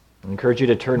I encourage you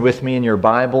to turn with me in your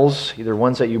Bibles, either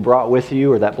ones that you brought with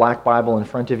you or that black Bible in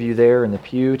front of you there in the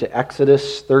pew, to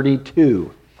Exodus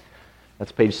 32.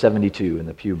 That's page 72 in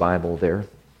the pew Bible there.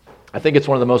 I think it's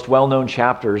one of the most well-known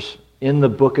chapters in the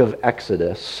book of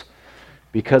Exodus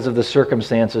because of the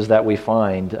circumstances that we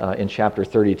find in chapter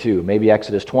 32. Maybe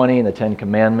Exodus 20 and the Ten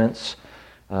Commandments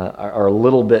are a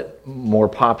little bit more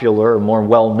popular or more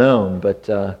well-known,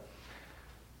 but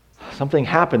something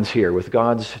happens here with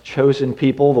God's chosen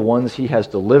people, the ones He has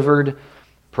delivered,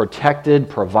 protected,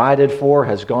 provided for,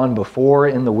 has gone before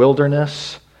in the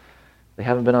wilderness. They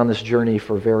haven't been on this journey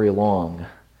for very long,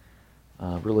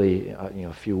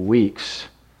 a few weeks.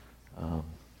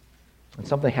 And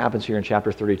something happens here in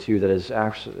chapter 32 that is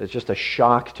actually it's just a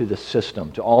shock to the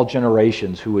system, to all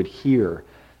generations who would hear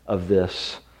of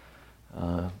this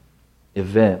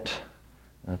event,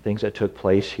 things that took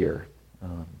place here.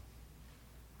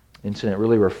 Incident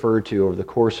really referred to over the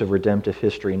course of redemptive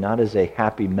history, not as a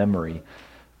happy memory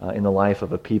in the life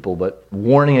of a people, but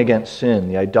warning against sin,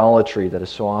 the idolatry that is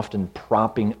so often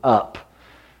propping up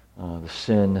the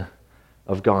sin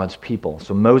of God's people.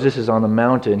 So Moses is on the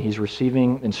mountain. He's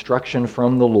receiving instruction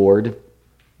from the Lord.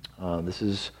 This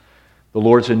is the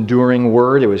Lord's enduring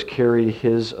word. It was carried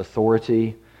His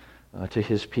authority to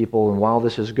His people. And while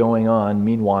this is going on,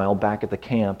 meanwhile, back at the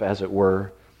camp, as it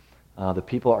were, the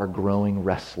people are growing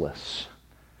restless.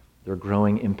 They're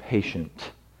growing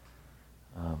impatient.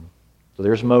 So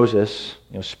there's Moses,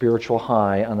 spiritual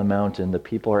high on the mountain. The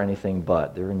people are anything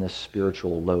but. They're in this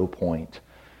spiritual low point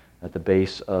at the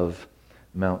base of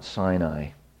Mount Sinai.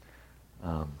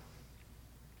 So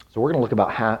we're going to look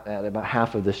at about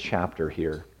half of this chapter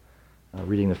here,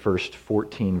 reading the first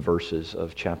 14 verses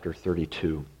of chapter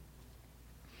 32.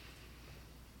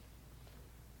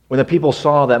 When the people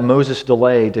saw that Moses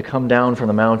delayed to come down from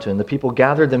the mountain, the people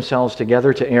gathered themselves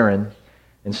together to Aaron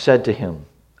and said to him,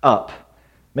 "Up,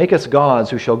 make us gods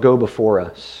who shall go before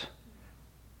us.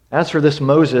 As for this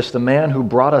Moses, the man who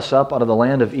brought us up out of the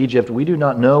land of Egypt, we do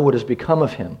not know what has become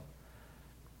of him."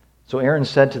 So Aaron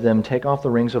said to them, "Take off the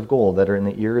rings of gold that are in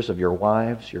the ears of your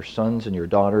wives, your sons, and your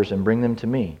daughters, and bring them to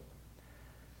me."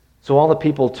 So all the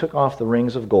people took off the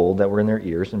rings of gold that were in their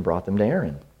ears and brought them to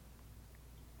Aaron.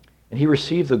 And he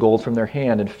received the gold from their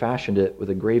hand and fashioned it with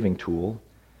a graving tool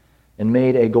and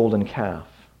made a golden calf.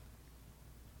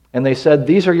 And they said,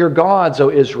 "These are your gods, O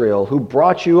Israel, who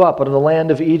brought you up out of the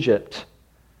land of Egypt."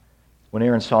 When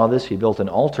Aaron saw this, he built an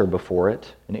altar before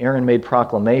it, and Aaron made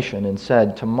proclamation and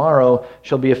said, "Tomorrow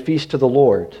shall be a feast to the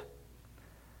Lord."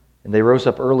 And they rose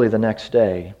up early the next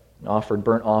day and offered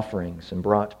burnt offerings and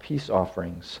brought peace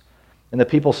offerings. And the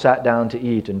people sat down to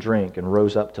eat and drink and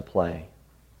rose up to play.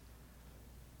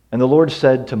 And the Lord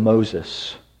said to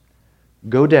Moses,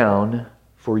 "Go down,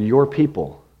 for your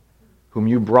people, whom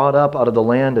you brought up out of the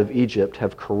land of Egypt,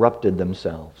 have corrupted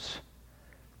themselves.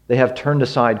 They have turned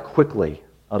aside quickly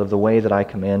out of the way that I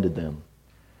commanded them.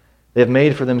 They have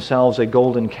made for themselves a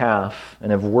golden calf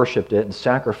and have worshipped it and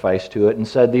sacrificed to it and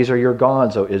said, 'These are your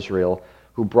gods, O Israel,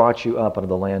 who brought you up out of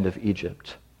the land of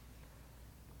Egypt.'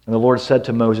 And the Lord said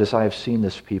to Moses, 'I have seen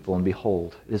this people, and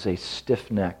behold, it is a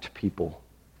stiff-necked people.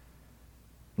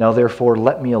 Now therefore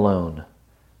let me alone,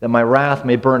 that my wrath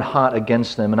may burn hot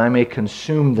against them, and I may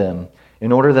consume them,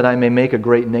 in order that I may make a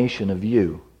great nation of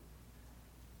you.'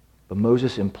 But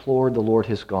Moses implored the Lord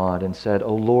his God and said,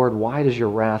 'O Lord, why does your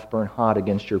wrath burn hot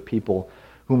against your people,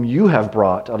 whom you have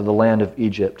brought out of the land of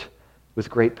Egypt with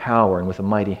great power and with a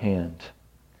mighty hand?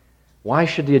 Why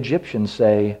should the Egyptians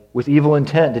say, with evil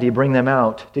intent did he bring them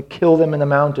out, to kill them in the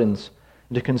mountains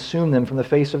and to consume them from the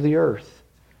face of the earth?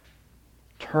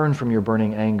 Turn from your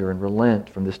burning anger and relent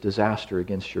from this disaster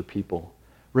against your people.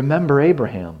 Remember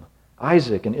Abraham,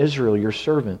 Isaac, and Israel, your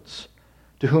servants,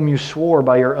 to whom you swore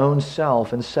by your own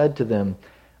self and said to them,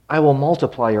 'I will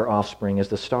multiply your offspring as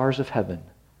the stars of heaven,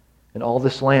 and all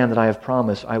this land that I have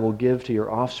promised I will give to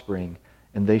your offspring,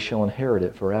 and they shall inherit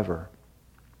it forever.'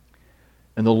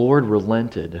 And the Lord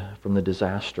relented from the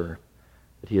disaster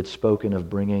that he had spoken of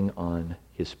bringing on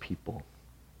his people."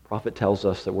 The prophet tells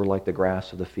us that we're like the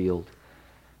grass of the field,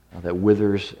 that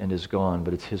withers and is gone,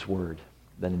 but it's his word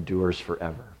that endures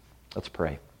forever. Let's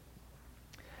pray.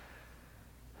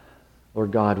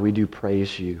 Lord God, we do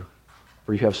praise you,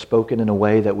 for you have spoken in a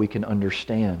way that we can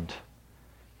understand.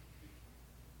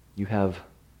 You have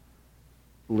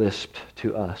lisped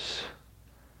to us,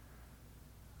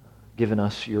 given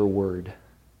us your word.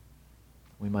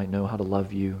 We might know how to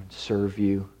love you and serve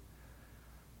you.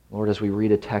 Lord, as we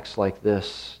read a text like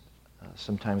this,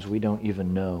 sometimes we don't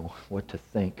even know what to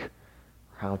think,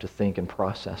 or how to think and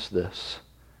process this.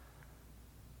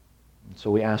 And so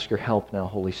we ask your help now,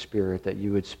 Holy Spirit, that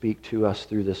you would speak to us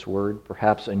through this word,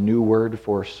 perhaps a new word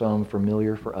for some,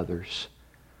 familiar for others.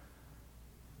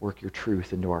 Work your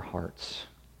truth into our hearts.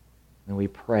 And we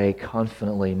pray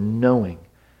confidently, knowing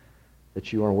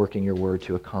that you are working your word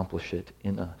to accomplish it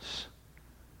in us.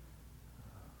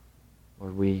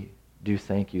 Lord, we do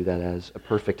thank you that as a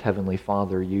perfect heavenly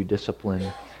Father, you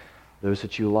discipline those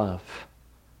that you love,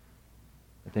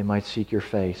 that they might seek your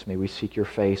face. May we seek your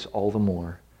face all the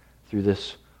more through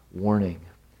this warning,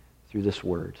 through this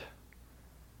word.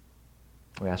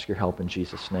 We ask your help in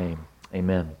Jesus' name.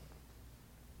 Amen.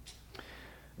 In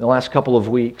the last couple of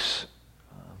weeks,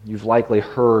 you've likely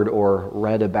heard or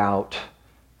read about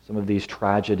some of these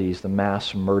tragedies, the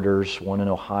mass murders, one in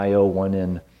Ohio, one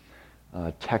in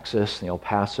Texas, the El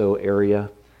Paso area.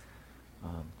 I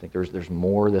think there's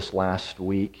more this last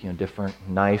week, different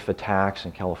knife attacks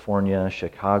in California,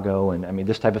 Chicago, and I mean,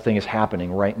 this type of thing is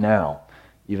happening right now,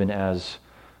 even as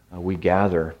we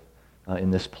gather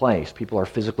in this place. People are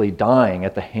physically dying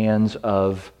at the hands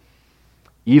of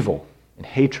evil and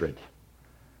hatred.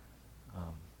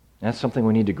 That's something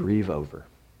we need to grieve over.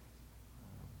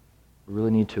 We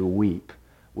really need to weep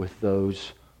with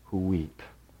those who weep.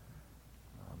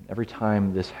 Every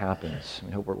time this happens,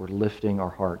 we hope we're lifting our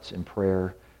hearts in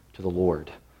prayer to the Lord.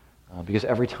 Because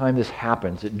every time this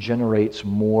happens, it generates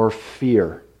more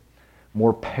fear,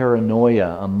 more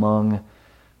paranoia among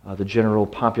the general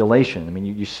population. I mean,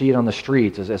 you see it on the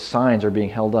streets as signs are being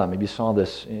held up. Maybe you saw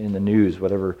this in the news,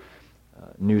 whatever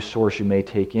news source you may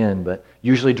take in, but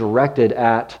usually directed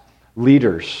at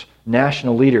leaders,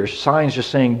 national leaders, signs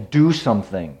just saying, do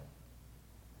something.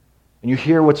 And you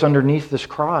hear what's underneath this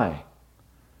cry.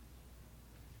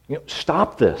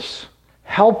 Stop this.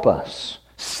 Help us.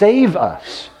 Save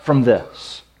us from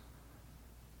this.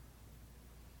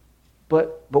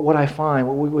 But what I find,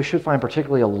 what we should find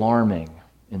particularly alarming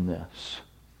in this,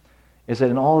 is that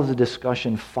in all of the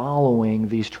discussion following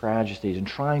these tragedies and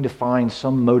trying to find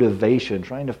some motivation,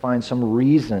 trying to find some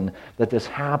reason that this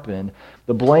happened,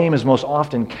 the blame is most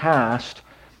often cast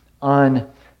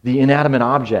on the inanimate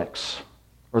objects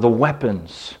or the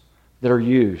weapons that are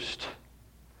used.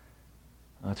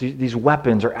 These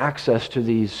weapons or access to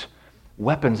these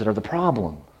weapons that are the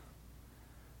problem.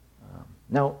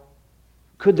 Now,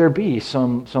 could there be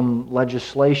some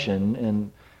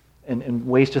legislation and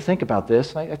ways to think about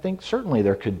this? I think certainly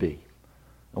there could be.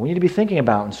 And we need to be thinking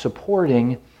about and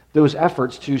supporting those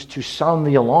efforts to sound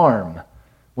the alarm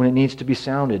when it needs to be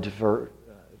sounded for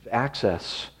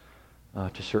access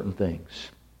to certain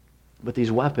things. But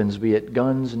these weapons, be it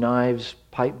guns, knives,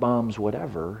 pipe bombs,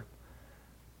 whatever,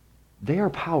 they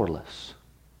are powerless.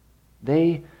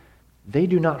 They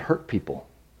do not hurt people.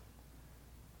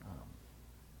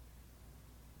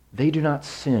 They do not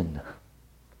sin.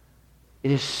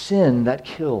 It is sin that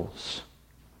kills.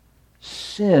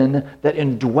 Sin that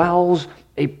indwells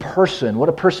a person. What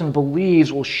a person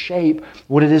believes will shape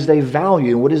what it is they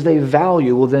value. What it is they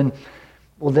value will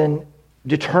then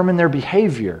determine their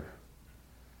behavior.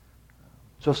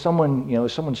 So if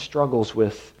someone struggles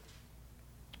with,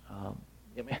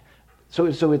 so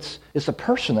it's a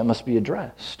person that must be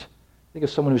addressed. Think of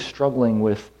someone who's struggling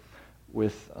with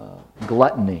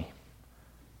gluttony.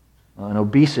 And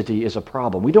obesity is a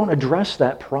problem. We don't address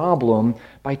that problem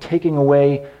by taking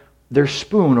away their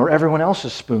spoon or everyone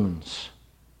else's spoons.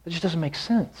 That just doesn't make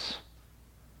sense.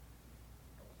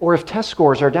 Or if test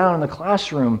scores are down in the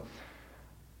classroom,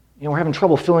 we're having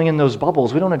trouble filling in those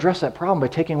bubbles. We don't address that problem by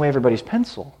taking away everybody's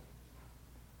pencil.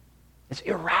 It's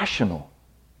irrational.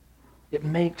 It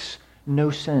makes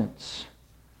no sense.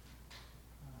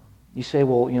 You say,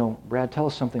 well, Brad, tell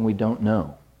us something we don't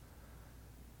know.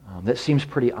 That seems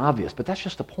pretty obvious, but that's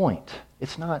just the point.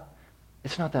 It's not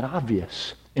that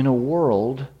obvious. In a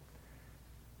world,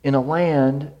 in a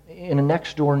land, in a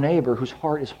next-door neighbor whose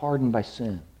heart is hardened by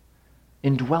sin.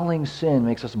 Indwelling sin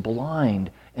makes us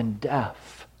blind and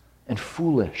deaf and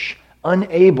foolish,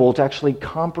 unable to actually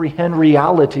comprehend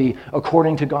reality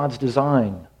according to God's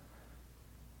design.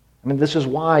 I mean, this is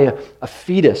why a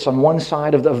fetus on one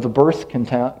side of the birth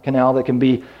canal that can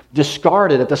be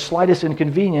discarded at the slightest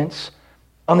inconvenience,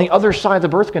 on the other side of the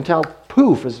birth canal,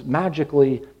 poof, is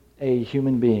magically a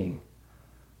human being,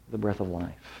 the breath of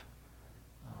life.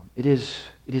 It is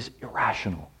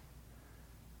irrational,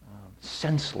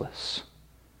 senseless.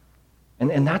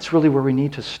 And that's really where we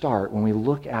need to start when we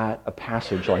look at a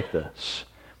passage like this.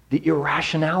 The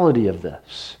irrationality of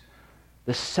this.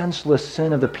 The senseless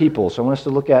sin of the people. So I want us to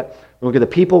look at the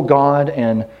people, God,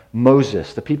 and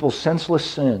Moses. The people's senseless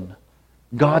sin.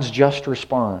 God's just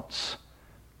response.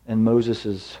 And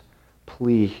Moses'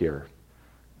 plea here.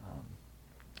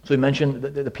 So we mentioned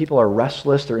that the people are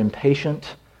restless, they're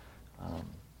impatient.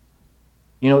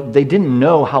 They didn't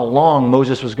know how long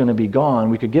Moses was going to be gone.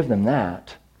 We could give them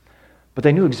that. But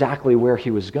they knew exactly where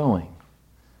he was going.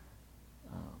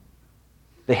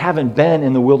 They haven't been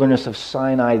in the wilderness of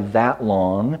Sinai that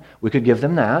long. We could give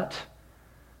them that.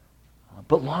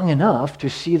 But long enough to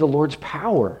see the Lord's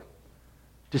power,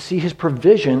 to see his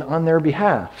provision on their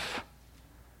behalf.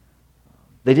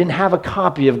 They didn't have a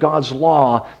copy of God's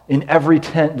law in every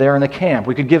tent there in the camp.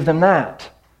 We could give them that.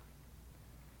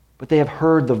 But they have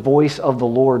heard the voice of the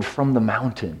Lord from the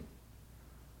mountain.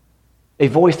 A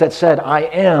voice that said, I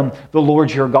am the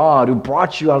Lord your God who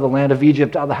brought you out of the land of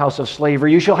Egypt, out of the house of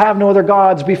slavery. You shall have no other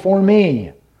gods before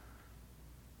me.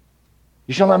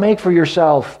 You shall not make for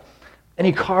yourself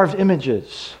any carved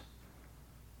images.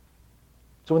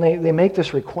 So when they make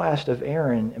this request of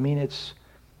Aaron, it's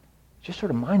just sort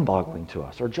of mind-boggling to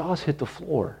us. Our jaws hit the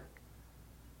floor.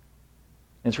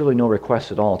 And it's really no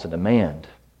request at all. It's a demand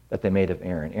that they made of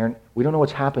Aaron. Aaron, we don't know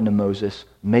what's happened to Moses.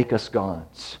 Make us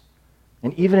gods.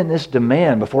 And even in this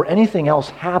demand, before anything else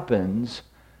happens,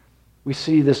 we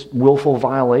see this willful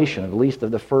violation, at least of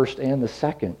the first and the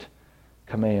second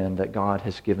command that God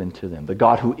has given to them. The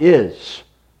God who is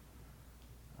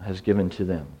has given to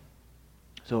them.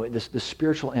 So this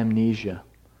spiritual amnesia,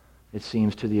 it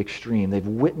seems, to the extreme. They've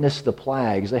witnessed the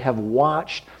plagues. They have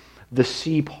watched the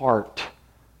sea part.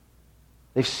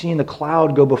 They've seen the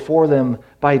cloud go before them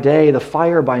by day, the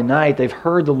fire by night. They've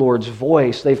heard the Lord's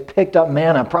voice. They've picked up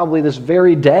manna probably this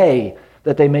very day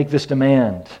that they make this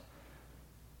demand.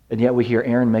 And yet we hear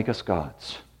Aaron, make us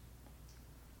gods.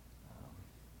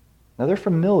 Now they're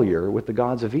familiar with the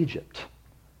gods of Egypt.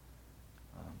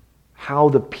 How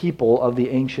the people of the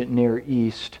ancient Near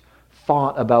East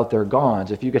thought about their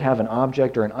gods. If you could have an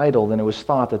object or an idol, then it was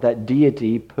thought that that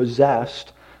deity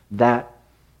possessed that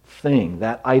thing,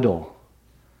 that idol.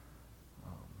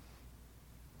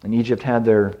 And Egypt had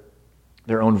their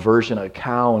own version. A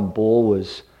cow and bull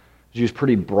was used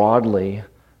pretty broadly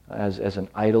as an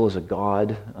idol, as a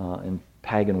god in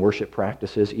pagan worship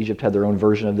practices. Egypt had their own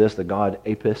version of this. The god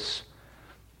Apis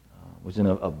was in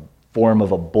a form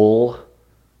of a bull.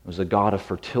 It was a god of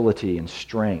fertility and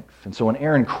strength. And so when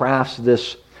Aaron crafts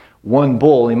this one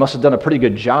bull, he must have done a pretty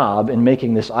good job in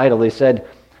making this idol. They said,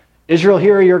 Israel,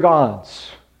 here are your gods.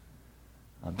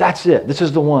 That's it. This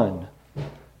is the one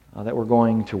that we're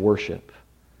going to worship.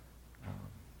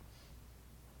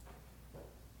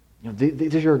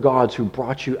 These are your gods who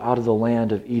brought you out of the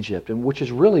land of Egypt, and which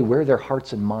is really where their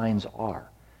hearts and minds are.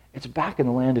 It's back in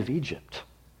the land of Egypt.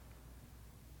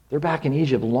 They're back in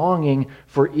Egypt, longing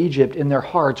for Egypt in their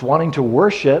hearts, wanting to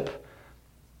worship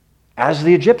as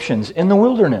the Egyptians in the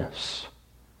wilderness.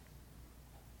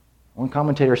 One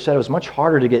commentator said it was much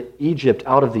harder to get Egypt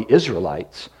out of the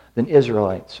Israelites than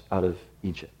Israelites out of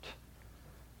Egypt.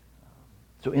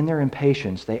 So in their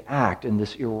impatience, they act in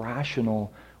this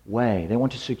irrational way. They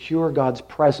want to secure God's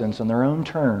presence on their own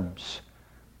terms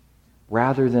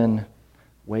rather than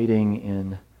waiting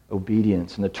in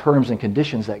obedience and the terms and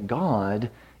conditions that God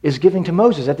is giving to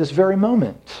Moses at this very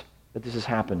moment that this is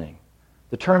happening.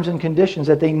 The terms and conditions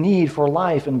that they need for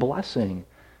life and blessing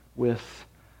with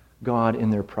God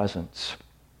in their presence.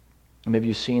 Maybe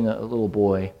you've seen a little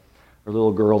boy or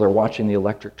little girl, they're watching the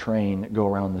electric train go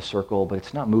around the circle, but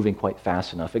it's not moving quite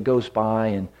fast enough. It goes by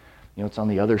and it's on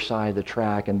the other side of the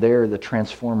track, and there the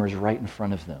transformer's right in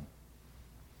front of them.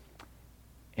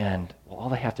 And all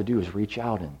they have to do is reach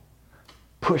out and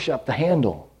push up the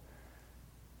handle.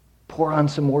 Pour on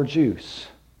some more juice.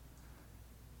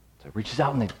 So it reaches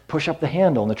out and they push up the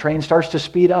handle, and the train starts to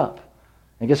speed up.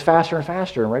 And it gets faster and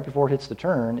faster, and right before it hits the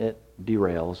turn, it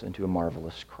derails into a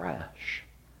marvelous crash.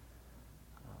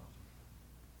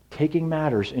 Taking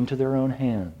matters into their own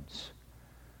hands.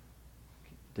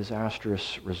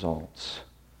 Disastrous results.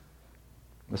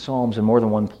 The Psalms in more than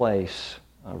one place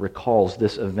recalls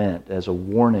this event as a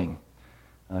warning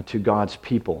to God's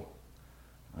people.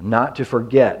 Not to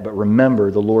forget, but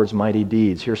remember the Lord's mighty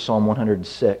deeds. Here's Psalm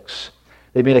 106.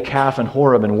 They made a calf in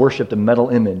Horeb and worshipped a metal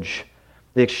image.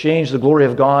 They exchanged the glory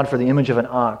of God for the image of an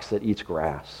ox that eats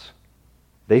grass.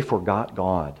 They forgot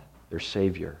God, their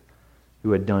Savior,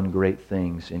 who had done great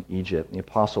things in Egypt. The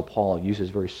Apostle Paul uses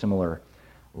very similar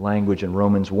language in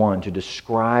Romans 1 to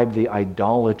describe the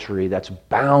idolatry that's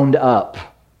bound up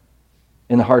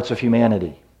in the hearts of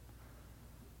humanity.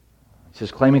 He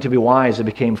says, claiming to be wise, they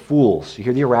became fools. You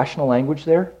hear the irrational language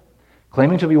there?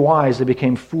 Claiming to be wise, they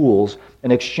became fools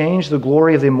and exchanged the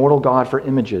glory of the immortal God for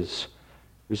images,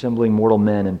 resembling mortal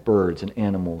men and birds and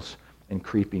animals and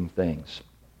creeping things.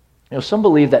 Some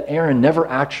believe that Aaron never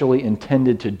actually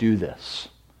intended to do this.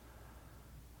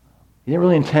 He didn't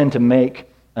really intend to make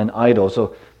an idol.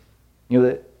 So,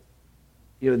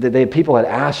 people had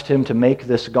asked him to make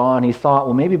this god, and he thought,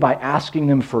 well, maybe by asking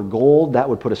them for gold, that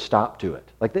would put a stop to it.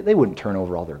 Like, they wouldn't turn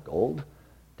over all their gold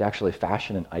to actually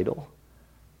fashion an idol.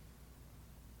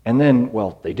 And then,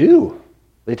 well, they do.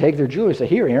 They take their jewelry and say,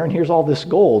 here, Aaron, here's all this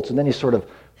gold. So then he's sort of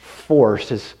forced,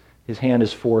 his hand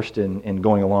is forced in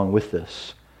going along with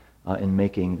this, in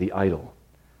making the idol.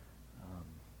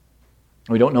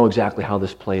 We don't know exactly how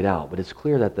this played out, but it's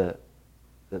clear that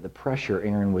the pressure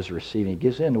Aaron was receiving, he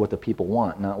gives in to what the people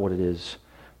want, not what it is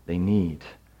they need.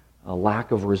 A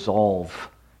lack of resolve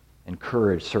and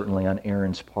courage, certainly on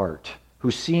Aaron's part,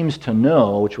 who seems to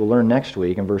know, which we'll learn next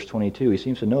week in verse 22, he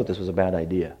seems to know that this was a bad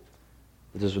idea,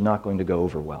 that this was not going to go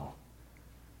over well.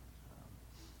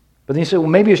 But then he said, well,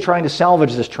 maybe he's trying to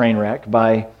salvage this train wreck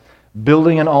by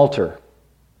building an altar.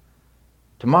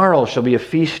 Tomorrow shall be a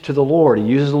feast to the Lord. He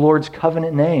uses the Lord's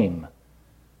covenant name.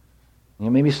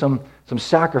 Maybe some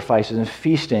sacrifices and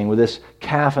feasting with this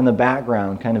calf in the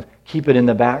background, kind of keep it in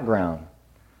the background.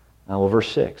 Well,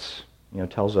 verse 6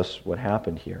 tells us what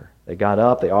happened here. They got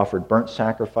up, they offered burnt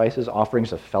sacrifices,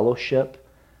 offerings of fellowship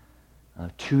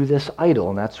to this idol,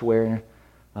 and that's where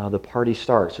the party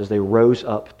starts, as they rose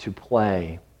up to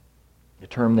play. The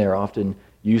term there often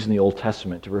used in the Old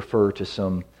Testament to refer to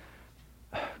some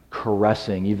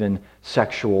caressing, even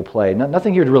sexual play.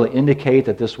 Nothing here to really indicate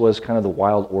that this was kind of the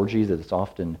wild orgy that it's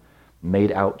often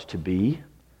made out to be.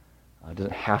 It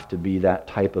doesn't have to be that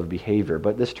type of behavior.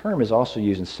 But this term is also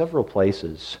used in several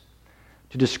places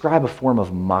to describe a form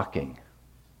of mocking.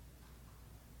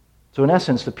 So in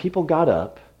essence, the people got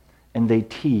up and they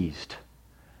teased.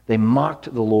 They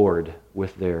mocked the Lord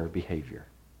with their behavior.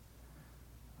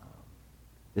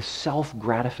 This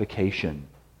self-gratification,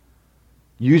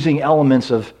 using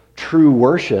elements of true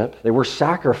worship, they were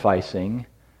sacrificing,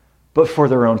 but for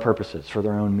their own purposes, for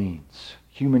their own means.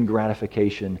 Human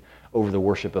gratification over the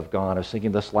worship of God. I was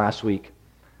thinking this last week.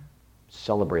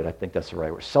 Celebrate, I think that's the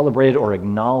right word. Celebrated or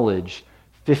acknowledged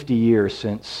 50 years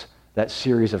since that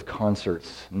series of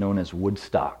concerts known as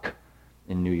Woodstock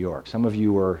in New York. Some of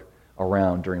you were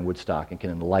around during Woodstock and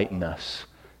can enlighten us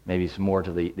maybe some more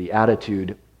to the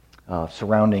attitude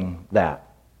surrounding that.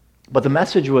 But the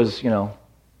message was,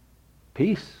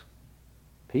 peace.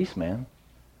 Peace, man.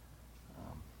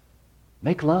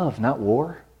 Make love, not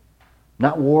war.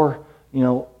 Not war,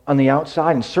 on the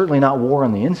outside, and certainly not war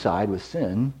on the inside with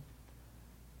sin.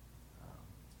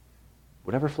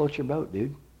 Whatever floats your boat,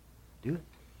 dude. Do it.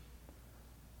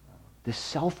 This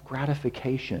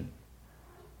self-gratification.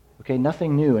 Okay,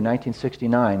 nothing new in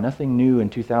 1969. Nothing new in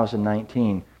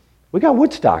 2019. We got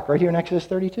Woodstock right here in Exodus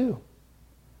 32.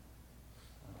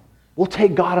 We'll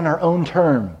take God on our own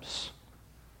terms.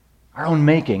 Our own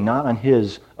making, not on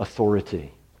His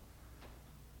authority.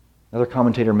 Another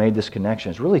commentator made this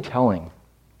connection. It's really telling.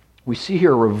 We see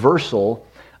here a reversal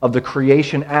of the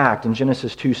creation act in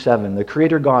Genesis 2:7. The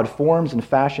Creator God forms and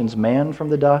fashions man from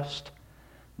the dust.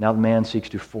 Now the man seeks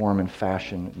to form and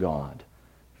fashion God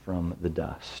from the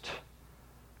dust.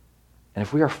 And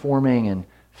if we are forming and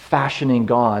fashioning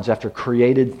gods after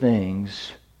created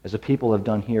things, as the people have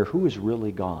done here, who is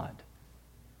really God?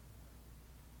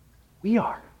 We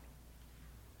are.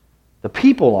 The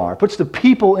people are. It puts the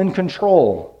people in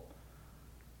control.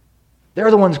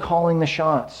 They're the ones calling the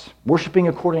shots, worshiping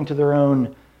according to their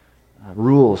own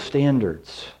rules,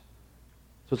 standards.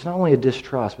 So it's not only a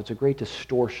distrust, but it's a great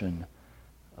distortion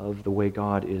of the way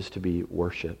God is to be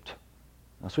worshipped.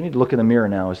 So we need to look in the mirror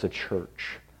now as the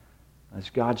church, as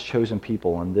God's chosen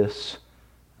people on this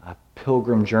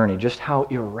pilgrim journey, just how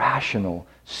irrational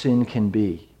sin can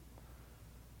be.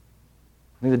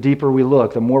 I think the deeper we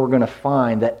look, the more we're going to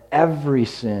find that every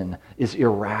sin is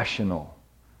irrational.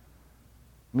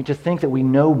 I mean, to think that we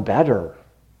know better,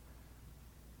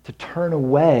 to turn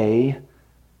away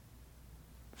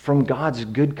from God's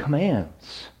good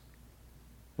commands.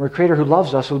 We're a Creator who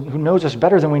loves us, who knows us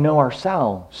better than we know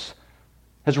ourselves,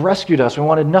 has rescued us. We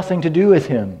wanted nothing to do with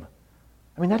Him.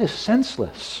 I mean, that is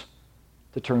senseless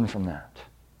to turn from that.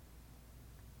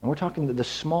 And we're talking the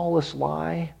smallest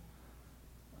lie.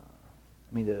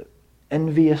 The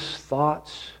envious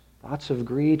thoughts of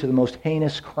greed, to the most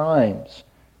heinous crimes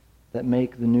that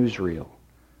make the newsreel.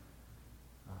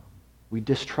 We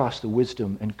distrust the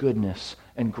wisdom and goodness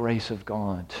and grace of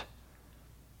God.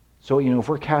 So, if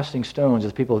we're casting stones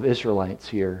as the people of Israelites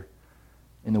here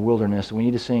in the wilderness, we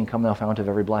need to sing, "Come thou fount of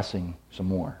every blessing," some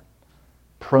more.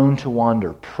 Prone to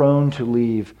wander, prone to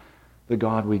leave the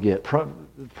God we get,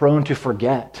 prone to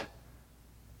forget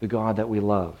the God that we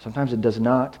love. Sometimes it does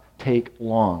not take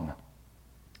long.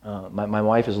 My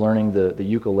wife is learning the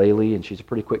ukulele, and she's a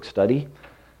pretty quick study.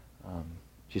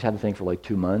 She's had the thing for like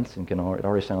 2 months and it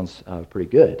already sounds pretty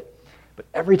good. But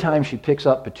every time she picks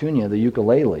up Petunia, the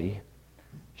ukulele,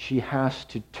 she has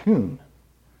to tune.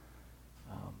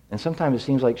 And sometimes it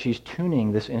seems like she's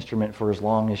tuning this instrument for as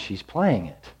long as she's playing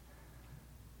it.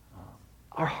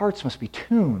 Our hearts must be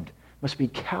tuned, must be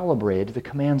calibrated to the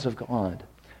commands of God,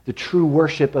 the true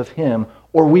worship of Him,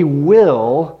 or we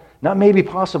will, not maybe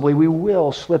possibly, we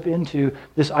will slip into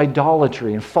this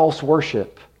idolatry and false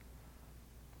worship.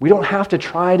 We don't have to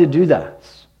try to do that.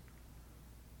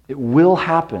 It will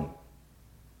happen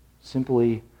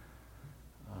simply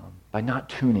by not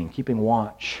tuning, keeping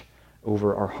watch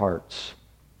over our hearts.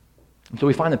 And so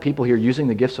we find the people here using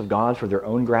the gifts of God for their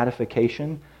own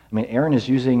gratification. I mean, Aaron is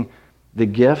using the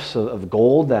gifts of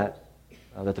gold that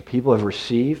the people have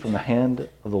received from the hand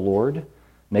of the Lord,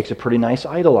 makes a pretty nice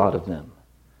idol out of them.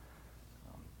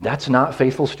 That's not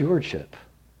faithful stewardship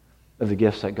of the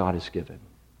gifts that God has given.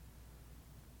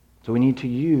 So we need to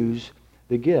use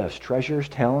the gifts, treasures,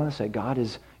 talents that God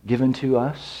has given to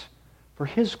us for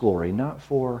His glory, not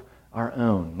for our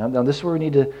own. Now this is where we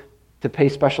need to pay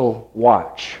special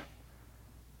watch.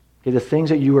 Okay, the things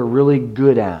that you are really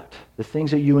good at, the things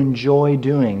that you enjoy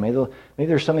doing, maybe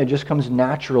there's something that just comes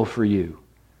natural for you.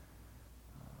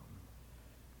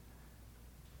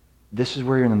 This is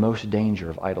where you're in the most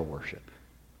danger of idol worship.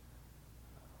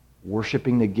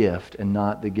 Worshiping the gift and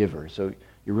not the giver. So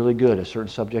you're really good at a certain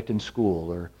subject in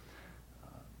school, or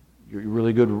you're a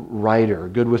really good writer,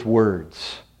 good with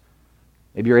words.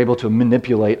 Maybe you're able to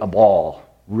manipulate a ball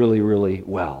really, really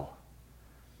well.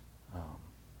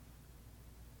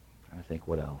 Trying to think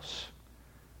what else.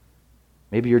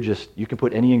 Maybe you can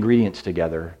put any ingredients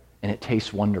together and it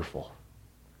tastes wonderful.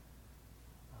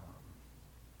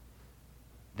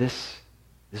 This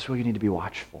is where you need to be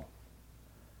watchful.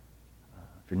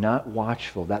 If you're not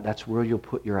watchful, that's where you'll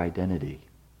put your identity.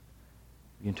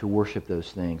 Begin to worship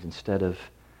those things instead of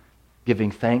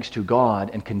giving thanks to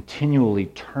God and continually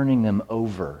turning them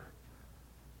over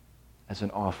as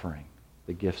an offering,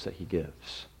 the gifts that He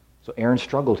gives. So Aaron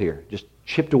struggled here, just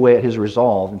chipped away at his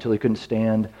resolve until he couldn't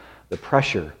stand the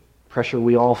pressure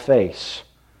we all face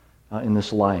in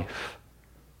this life.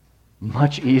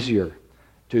 Much easier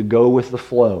to go with the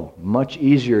flow, much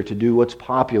easier to do what's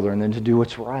popular and then to do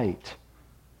what's right.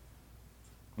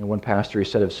 One pastor, he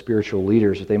said of spiritual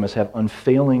leaders that they must have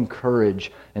unfailing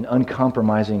courage and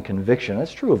uncompromising conviction.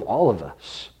 That's true of all of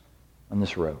us on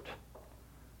this road.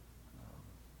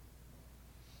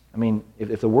 I mean,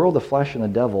 if the world, the flesh, and the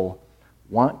devil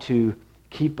want to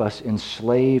keep us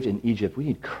enslaved in Egypt, we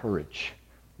need courage.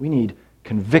 We need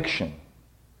conviction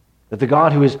that the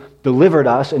God who has delivered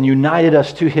us and united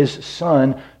us to His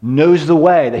Son knows the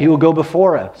way, that He will go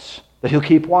before us, that He'll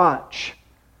keep watch.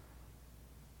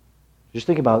 Just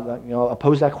think about, I'll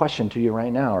pose that question to you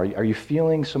right now. Are you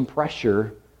feeling some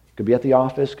pressure? Could be at the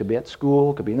office, could be at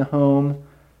school, could be in the home,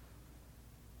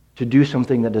 to do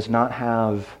something that does not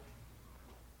have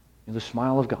the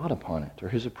smile of God upon it or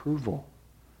His approval.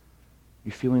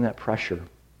 You feeling that pressure?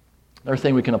 Another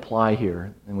thing we can apply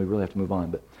here, and we really have to move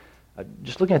on, but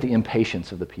just looking at the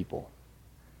impatience of the people.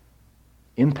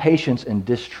 Impatience and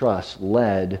distrust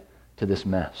led to this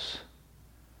mess.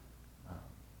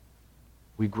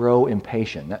 We grow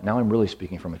impatient. Now I'm really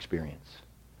speaking from experience.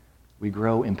 We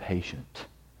grow impatient.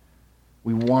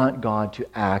 We want God to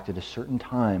act at a certain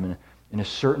time and in a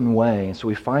certain way. And so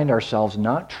we find ourselves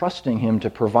not trusting Him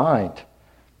to provide.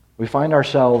 We find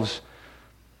ourselves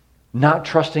not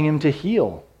trusting Him to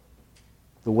heal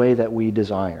the way that we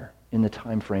desire, in the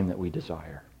time frame that we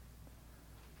desire.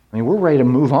 I mean, we're ready to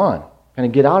move on, kind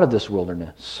of get out of this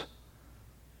wilderness.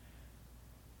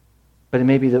 But it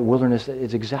may be that wilderness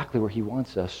is exactly where He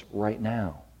wants us right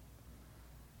now.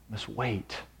 We must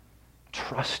wait.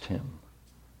 Trust Him.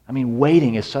 I mean,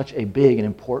 waiting is such a big and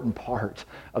important part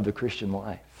of the Christian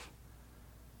life.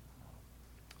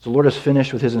 So the Lord has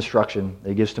finished with His instruction that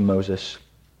He gives to Moses.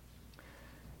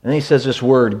 And then He says this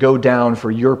word, "Go down,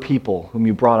 for your people whom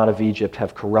you brought out of Egypt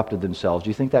have corrupted themselves." Do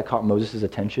you think that caught Moses'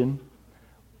 attention?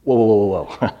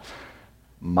 Whoa.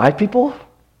 My people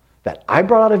that I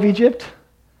brought out of Egypt?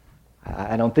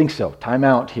 I don't think so. Time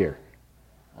out here.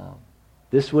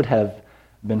 This would have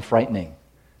been frightening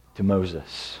to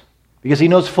Moses, because he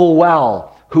knows full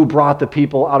well who brought the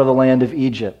people out of the land of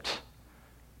Egypt.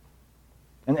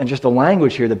 And just the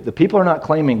language here, the people are not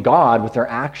claiming God with their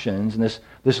actions. And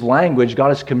this language,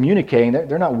 God is communicating,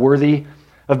 they're not worthy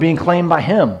of being claimed by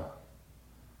Him.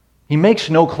 He makes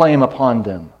no claim upon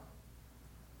them.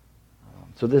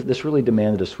 So this really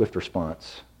demanded a swift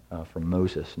response from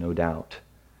Moses, no doubt.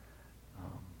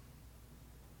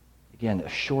 Again, a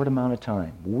short amount of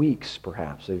time, weeks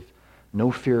perhaps, they've no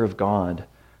fear of God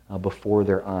before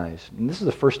their eyes. And this is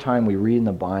the first time we read in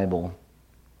the Bible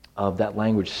of that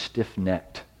language,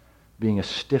 stiff-necked, being a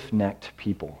stiff-necked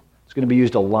people. It's going to be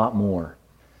used a lot more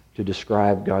to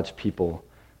describe God's people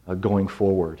going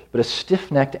forward. But a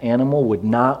stiff-necked animal would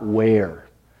not wear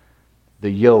the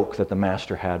yoke that the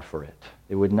master had for it.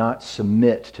 It would not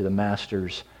submit to the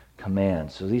master's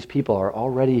commands. So these people are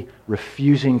already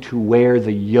refusing to wear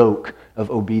the yoke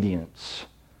of obedience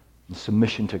and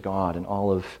submission to God and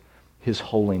all of His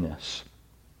holiness.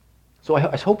 So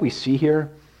I hope we see here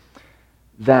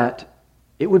that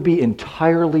it would be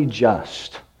entirely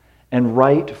just and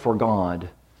right for God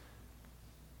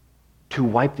to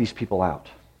wipe these people out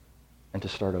and to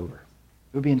start over.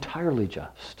 It would be entirely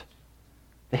just.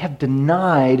 They have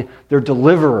denied their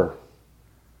deliverer.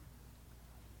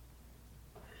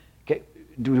 Okay,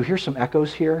 do we hear some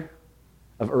echoes here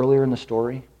of earlier in the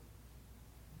story?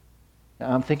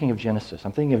 Now, I'm thinking of Genesis.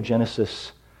 I'm thinking of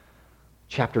Genesis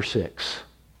chapter 6,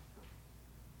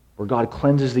 where God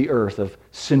cleanses the earth of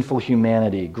sinful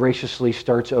humanity, graciously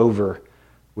starts over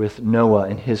with Noah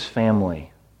and his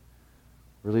family.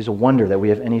 Really is a wonder that we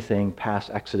have anything past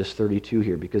Exodus 32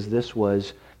 here, because this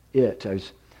was it. I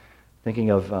was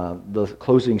thinking of the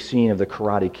closing scene of The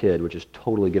Karate Kid, which is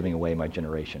totally giving away my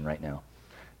generation right now.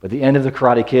 But the end of The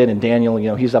Karate Kid, and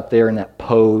Daniel, he's up there in that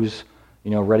pose,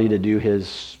 ready to do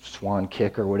his swan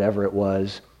kick or whatever it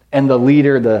was. And the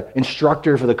leader, the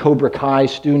instructor for the Cobra Kai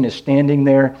student is standing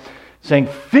there saying,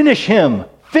 "Finish him!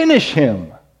 Finish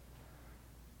him!"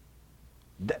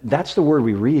 That's the word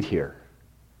we read here.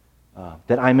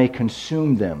 That I may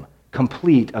consume them,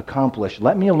 complete, accomplish.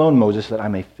 Let me alone, Moses, that I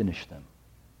may finish them.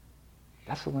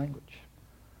 That's the language.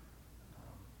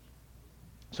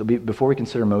 So before we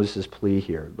consider Moses' plea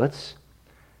here, let's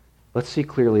see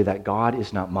clearly that God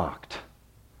is not mocked.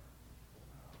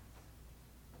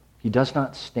 He does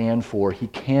not stand for, he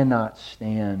cannot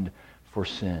stand for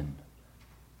sin,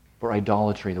 for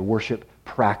idolatry, the worship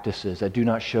practices that do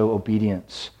not show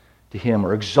obedience to him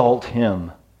or exalt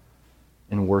him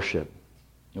in worship.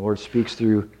 The Lord speaks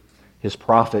through his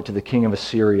prophet to the king of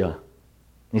Assyria. And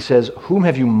he says, "Whom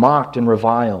have you mocked and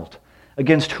reviled?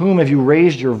 Against whom have you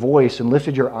raised your voice and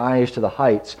lifted your eyes to the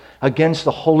heights? Against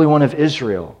the Holy One of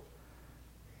Israel."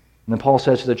 And then Paul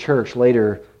says to the church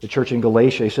later, the church in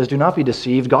Galatia, he says, "Do not be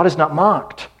deceived. God is not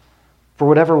mocked. For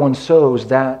whatever one sows,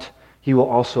 that he will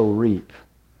also reap."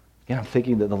 Again, I'm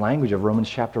thinking that the language of Romans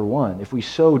chapter 1. If we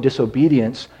sow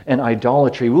disobedience and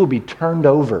idolatry, we will be turned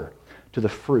over to the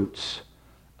fruits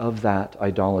of that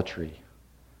idolatry.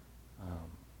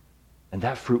 And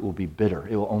that fruit will be bitter.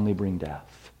 It will only bring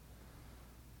death.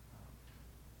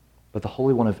 But the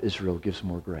Holy One of Israel gives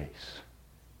more grace.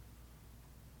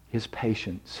 His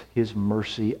patience, his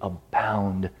mercy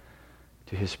abound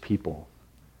to his people.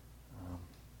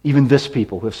 Even this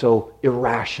people who have so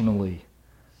irrationally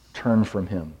turned from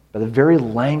him. By the very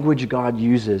language God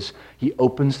uses, he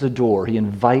opens the door. He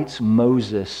invites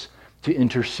Moses to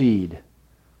intercede. He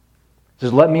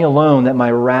says, "Let me alone that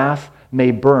my wrath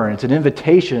may burn." It's an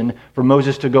invitation for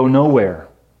Moses to go nowhere.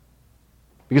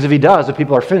 Because if he does, the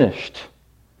people are finished.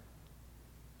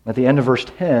 At the end of verse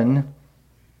 10,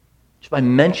 just by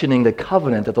mentioning the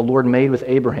covenant that the Lord made with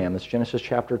Abraham, that's Genesis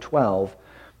chapter 12,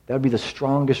 that would be the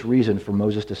strongest reason for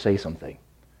Moses to say something.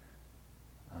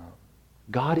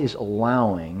 God is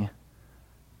allowing,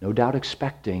 no doubt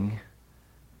expecting,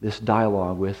 this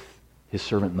dialogue with his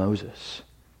servant Moses.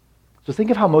 So think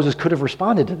of how Moses could have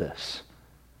responded to this.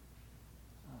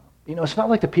 It's not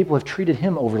like the people have treated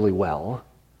him overly well.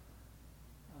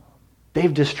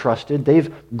 They've distrusted.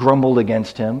 They've grumbled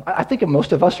against him. I think if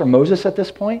most of us are Moses at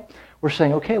this point, we're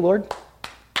saying, "Okay, Lord,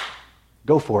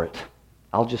 go for it.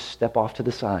 I'll just step off to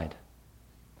the side."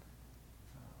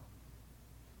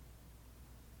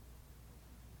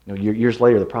 Years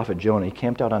later, the prophet Jonah, he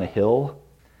camped out on a hill,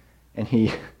 and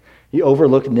he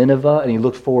overlooked Nineveh, and he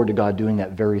looked forward to God doing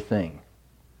that very thing.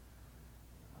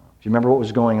 Do you remember what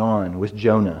was going on with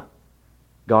Jonah?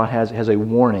 God has a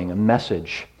warning, a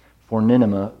message for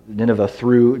Nineveh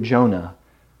through Jonah,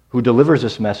 who delivers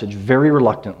this message very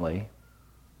reluctantly.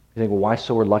 You think, well, why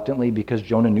so reluctantly? Because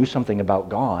Jonah knew something about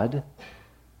God.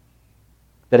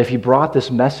 That if he brought this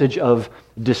message of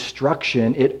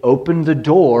destruction, it opened the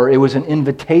door. It was an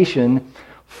invitation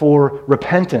for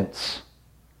repentance.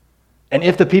 And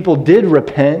if the people did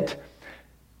repent,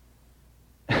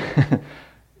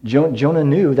 Jonah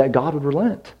knew that God would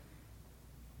relent,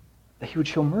 that he would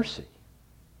show mercy.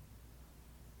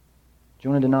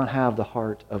 Jonah did not have the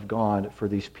heart of God for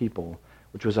these people,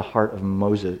 which was a heart of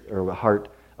Moses, or a heart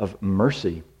of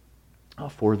mercy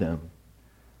for them.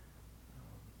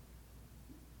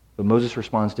 But Moses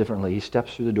responds differently. He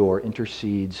steps through the door,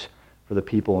 intercedes for for the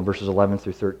people in verses 11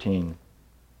 through 13.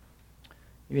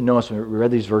 You notice when we read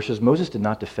these verses, Moses did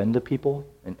not defend the people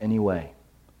in any way.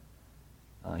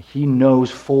 He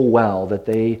knows full well that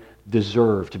they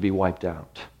deserve to be wiped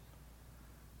out.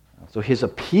 So his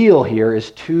appeal here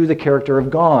is to the character of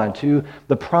God, to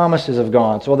the promises of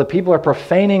God. So while the people are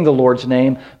profaning the Lord's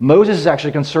name, Moses is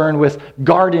actually concerned with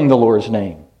guarding the Lord's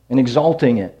name and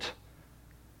exalting it.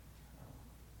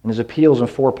 And his appeals in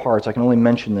 4 parts. I can only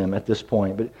mention them at this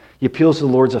point, but he appeals to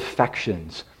the Lord's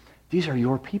affections. These are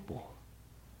your people.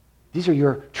 These are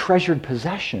your treasured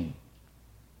possession,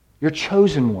 your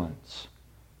chosen ones.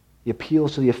 He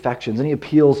appeals to the affections, and he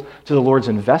appeals to the Lord's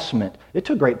investment. It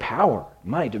took great power,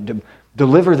 might, to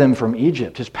deliver them from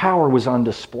Egypt. His power was on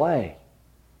display.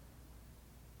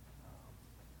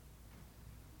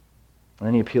 And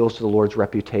then he appeals to the Lord's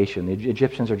reputation. The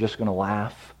Egyptians are just going to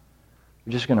laugh.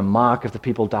 They're just going to mock if the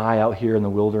people die out here in the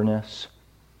wilderness.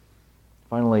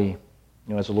 Finally,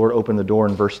 as the Lord opened the door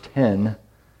in verse 10,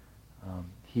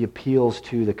 he appeals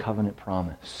to the covenant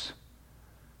promise.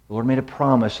 The Lord made a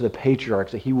promise to the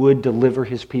patriarchs that he would deliver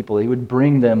his people. He would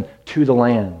bring them to the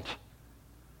land.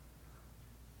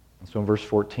 And so in verse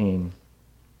 14,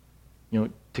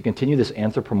 to continue this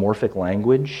anthropomorphic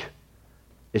language,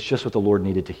 it's just what the Lord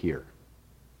needed to hear.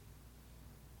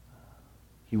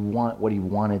 What he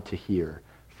wanted to hear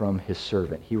from his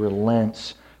servant. He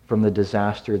relents from the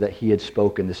disaster that he had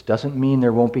spoken. This doesn't mean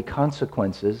there won't be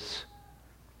consequences.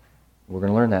 We're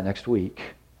going to learn that next week.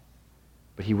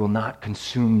 But he will not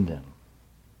consume them.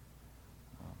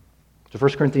 So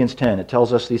 1 Corinthians 10, it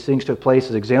tells us these things took place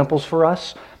as examples for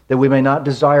us, that we may not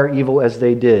desire evil as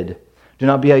they did. Do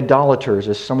not be idolaters,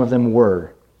 as some of them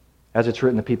were. As it's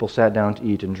written, the people sat down to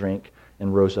eat and drink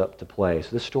and rose up to play. So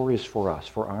this story is for us,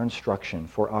 for our instruction,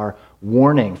 for our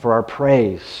warning, for our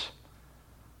praise.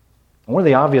 And one of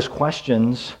the obvious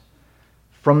questions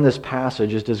from this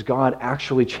passage is, does God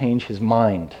actually change his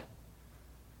mind?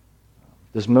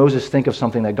 Does Moses think of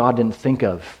something that God didn't think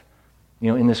of,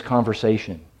 in this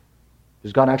conversation?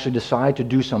 Does God actually decide to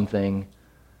do something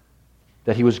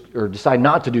or decide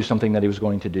not to do something that he was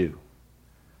going to do?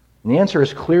 And the answer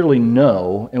is clearly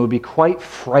no, and it would be quite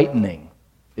frightening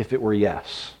if it were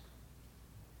yes.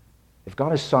 If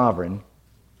God is sovereign,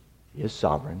 he is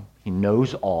sovereign. He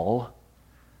knows all.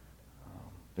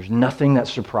 There's nothing that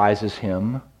surprises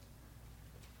him.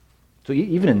 So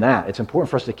even in that, it's important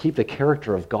for us to keep the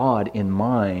character of God in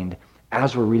mind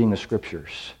as we're reading the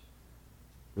Scriptures.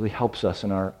 It really helps us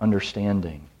in our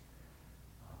understanding.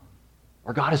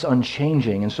 Our God is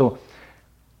unchanging, and so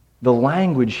the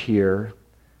language here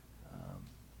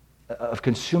of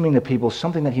consuming the people is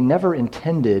something that he never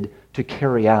intended to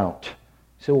carry out.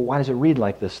 So why does it read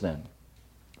like this then?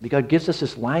 Because God gives us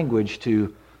this language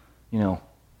to,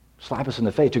 slap us in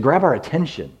the face, to grab our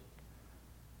attention,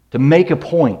 to make a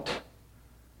point.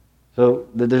 So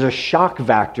there's a shock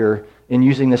factor in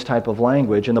using this type of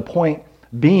language, and the point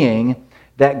being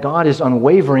that God is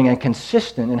unwavering and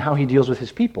consistent in how he deals with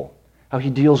his people, how he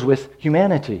deals with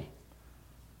humanity.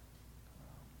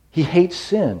 He hates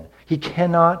sin.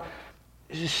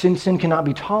 Sin cannot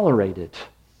be tolerated,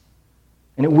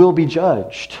 and it will be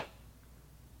judged.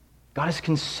 God is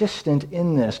consistent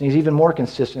in this, and he's even more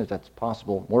consistent, if that's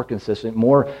possible,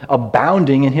 more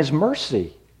abounding in his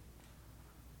mercy.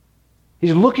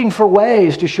 He's looking for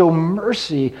ways to show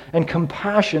mercy and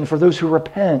compassion for those who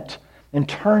repent and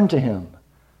turn to him.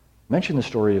 Mention the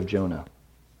story of Jonah.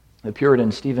 The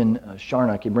Puritan Stephen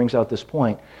Charnock, he brings out this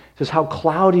point. He says, how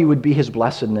cloudy would be his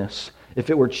blessedness if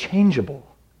it were changeable.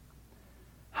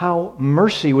 How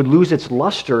mercy would lose its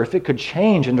luster if it could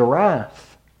change into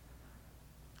wrath.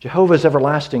 Jehovah's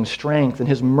everlasting strength and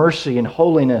his mercy and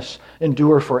holiness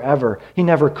endure forever. He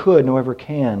never could, nor ever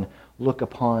can, look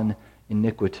upon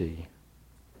iniquity.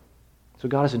 So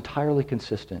God is entirely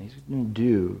consistent. He's going to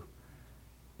do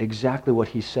exactly what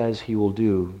he says he will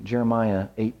do. Jeremiah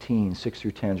 18, 6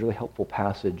 through 10 is a really helpful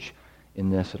passage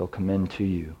in this. It'll commend to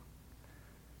you.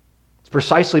 It's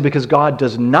precisely because God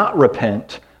does not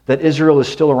repent that Israel is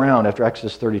still around after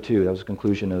Exodus 32. That was the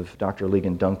conclusion of Dr.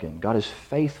 Ligon Duncan. God is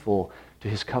faithful to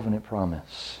his covenant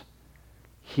promise.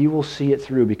 He will see it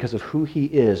through because of who he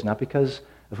is, not because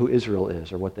of who Israel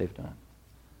is or what they've done.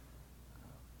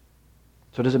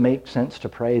 So does it make sense to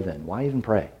pray then? Why even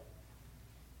pray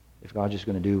if God's just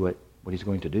going to do what he's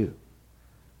going to do?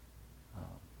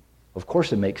 Of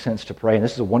course it makes sense to pray, and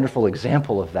this is a wonderful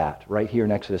example of that right here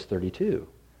in Exodus 32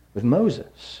 with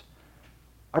Moses.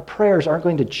 Our prayers aren't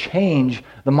going to change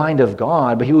the mind of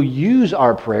God, but he will use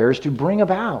our prayers to bring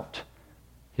about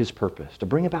his purpose, to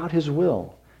bring about his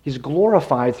will. He's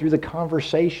glorified through the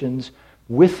conversations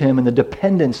with him and the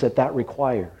dependence that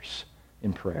requires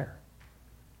in prayer.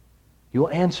 He will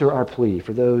answer our plea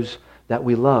for those that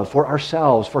we love, for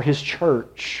ourselves, for his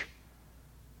church.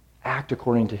 Act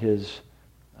according to his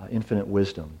infinite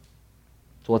wisdom.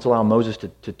 So let's allow Moses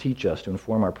to teach us, to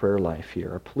inform our prayer life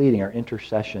here. Our pleading, our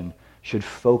intercession should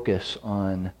focus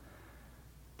on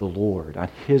the Lord, on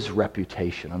his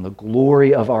reputation, on the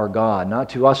glory of our God. Not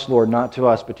to us, Lord, not to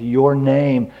us, but to your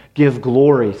name give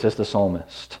glory, says the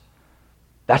psalmist.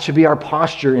 That should be our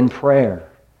posture in prayer.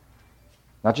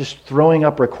 Not just throwing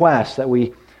up requests that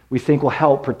we think will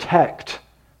help protect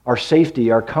our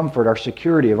safety, our comfort, our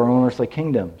security of our own earthly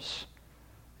kingdoms.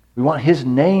 We want his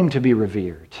name to be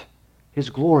revered,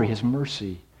 his glory, his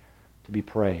mercy to be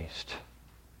praised.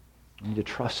 We need to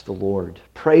trust the Lord.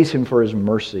 Praise him for his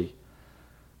mercy.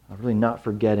 Really not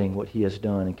forgetting what he has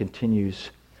done and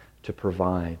continues to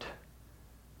provide.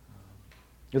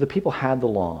 The people had the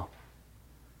law.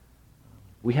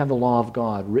 We have the law of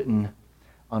God written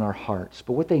on our hearts.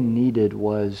 But what they needed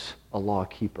was a law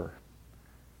keeper.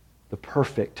 The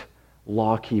perfect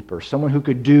law keeper. Someone who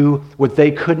could do what they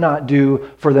could not do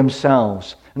for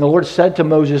themselves. And the Lord said to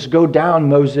Moses, "Go down,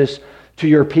 Moses, to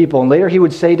your people." And later he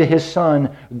would say to his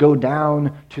son, "Go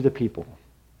down to the people,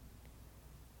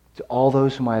 to all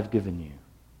those whom I have given you."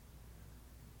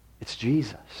 It's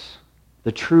Jesus,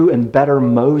 the true and better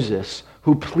Moses,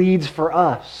 who pleads for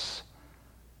us.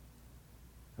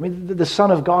 I mean, the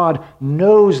Son of God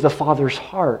knows the Father's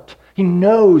heart. He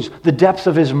knows the depths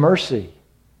of his mercy.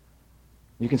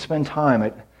 You can spend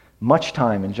much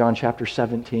time in John chapter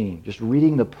 17, just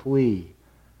reading the plea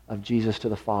of Jesus to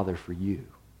the Father for you.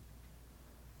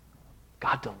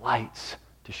 God delights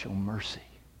to show mercy.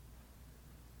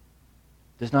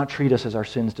 Does not treat us as our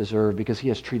sins deserve, because he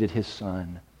has treated his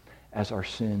Son as our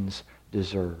sins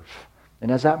deserve. And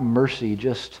as that mercy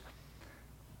just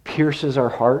pierces our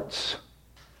hearts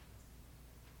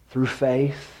through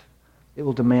faith, it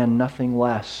will demand nothing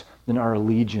less than our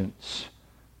allegiance,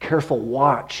 careful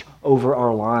watch over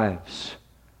our lives,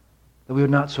 that we would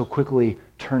not so quickly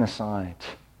turn aside.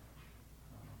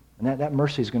 And that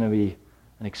mercy is going to be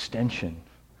an extension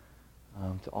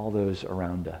to all those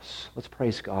around us. Let's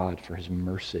praise God for his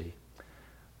mercy.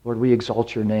 Lord, we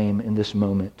exalt your name in this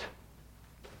moment,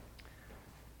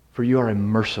 for you are a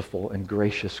merciful and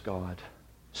gracious God,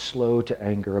 slow to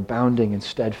anger, abounding in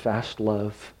steadfast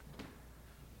love.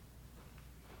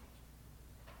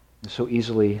 And so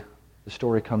easily the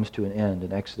story comes to an end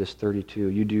in Exodus 32.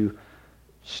 You do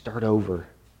start over.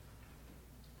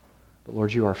 But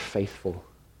Lord, you are faithful.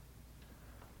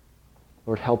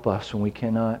 Lord, help us when we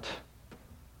cannot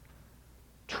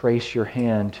trace your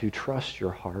hand to trust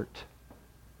your heart,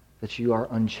 that you are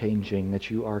unchanging, that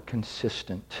you are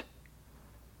consistent.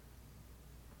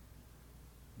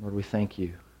 Lord, we thank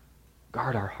you.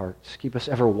 Guard our hearts. Keep us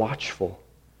ever watchful.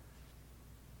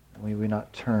 And may we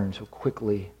not turn so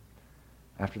quickly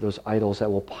after those idols that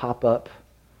will pop up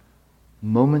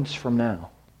moments from now.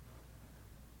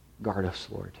 Guard us,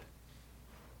 Lord.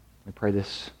 We pray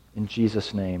this in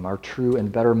Jesus' name, our true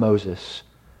and better Moses,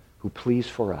 who pleads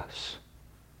for us.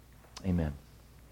 Amen.